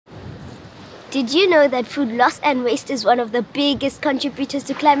Did you know that food loss and waste is one of the biggest contributors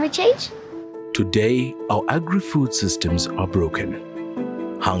to climate change? Today, our agri-food systems are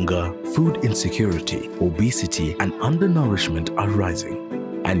broken. Hunger, food insecurity, obesity, and undernourishment are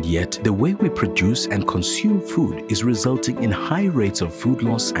rising. And yet, the way we produce and consume food is resulting in high rates of food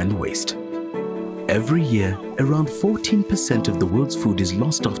loss and waste. Every year, around 14% of the world's food is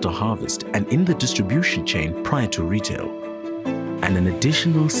lost after harvest and in the distribution chain prior to retail. And an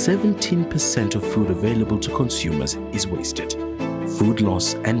additional 17% of food available to consumers is wasted. Food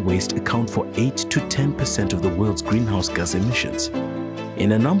loss and waste account for 8 to 10% of the world's greenhouse gas emissions.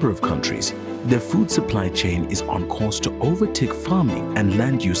 In a number of countries, the food supply chain is on course to overtake farming and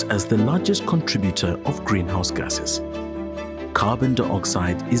land use as the largest contributor of greenhouse gases. Carbon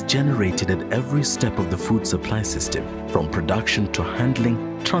dioxide is generated at every step of the food supply system, from production to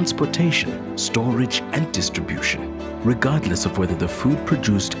handling, transportation, storage, and distribution, regardless of whether the food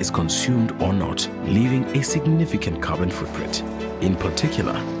produced is consumed or not, leaving a significant carbon footprint. In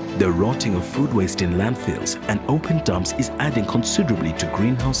particular, the rotting of food waste in landfills and open dumps is adding considerably to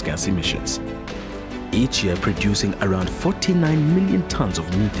greenhouse gas emissions. Each year producing around 49 million tons of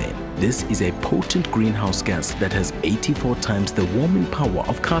methane. This is a potent greenhouse gas that has 84 times the warming power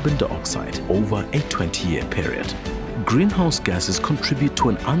of carbon dioxide over a 20-year period. Greenhouse gases contribute to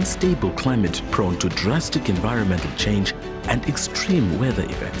an unstable climate prone to drastic environmental change and extreme weather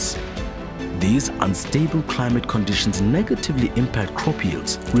events. These unstable climate conditions negatively impact crop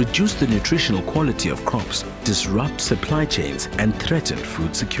yields, reduce the nutritional quality of crops, disrupt supply chains, and threaten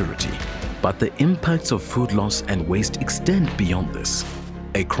food security. But the impacts of food loss and waste extend beyond this.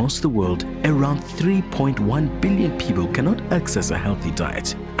 Across the world, around 3.1 billion people cannot access a healthy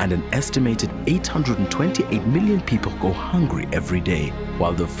diet, and an estimated 828 million people go hungry every day,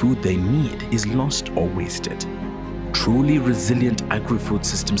 while the food they need is lost or wasted. Truly resilient agri-food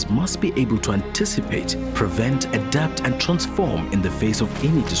systems must be able to anticipate, prevent, adapt, and transform in the face of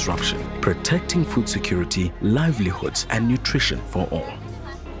any disruption, protecting food security, livelihoods, and nutrition for all.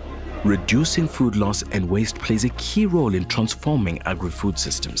 Reducing food loss and waste plays a key role in transforming agri-food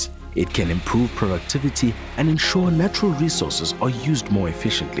systems. It can improve productivity and ensure natural resources are used more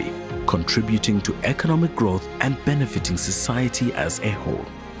efficiently, contributing to economic growth and benefiting society as a whole.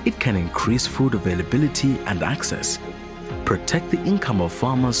 It can increase food availability and access, protect the income of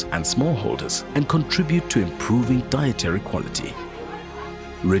farmers and smallholders, and contribute to improving dietary quality.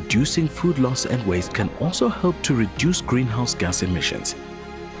 Reducing food loss and waste can also help to reduce greenhouse gas emissions.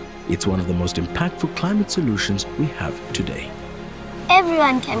 It's one of the most impactful climate solutions we have today.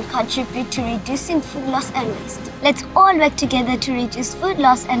 Everyone can contribute to reducing food loss and waste. Let's all work together to reduce food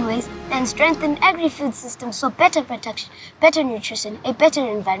loss and waste and strengthen agri-food systems for better production, better nutrition, a better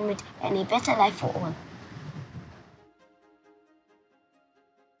environment, and a better life for all.